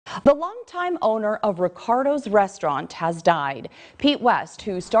The longtime owner of Ricardo's restaurant has died. Pete West,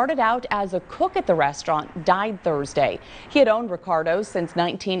 who started out as a cook at the restaurant, died Thursday. He had owned Ricardo's since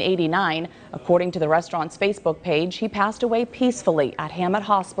 1989. According to the restaurant's Facebook page, he passed away peacefully at Hammett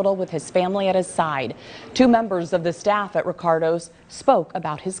Hospital with his family at his side. Two members of the staff at Ricardo's spoke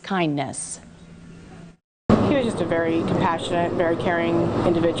about his kindness. He was just a very compassionate, very caring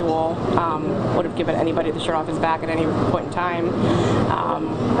individual. Would have given anybody the shirt off his back at any point in time.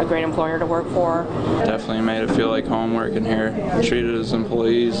 A great employer to work for. Definitely made it feel like home working here. Treated his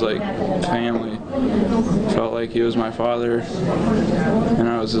employees like family. Felt like he was my father and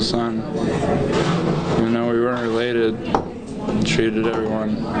I was his son. Even though we weren't related, treated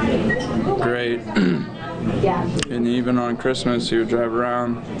everyone great. And even on Christmas, he would drive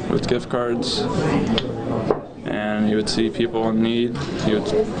around with gift cards. And he would see people in need. He would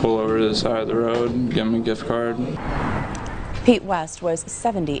pull over to the side of the road, give them a gift card. Pete West was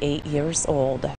 78 years old.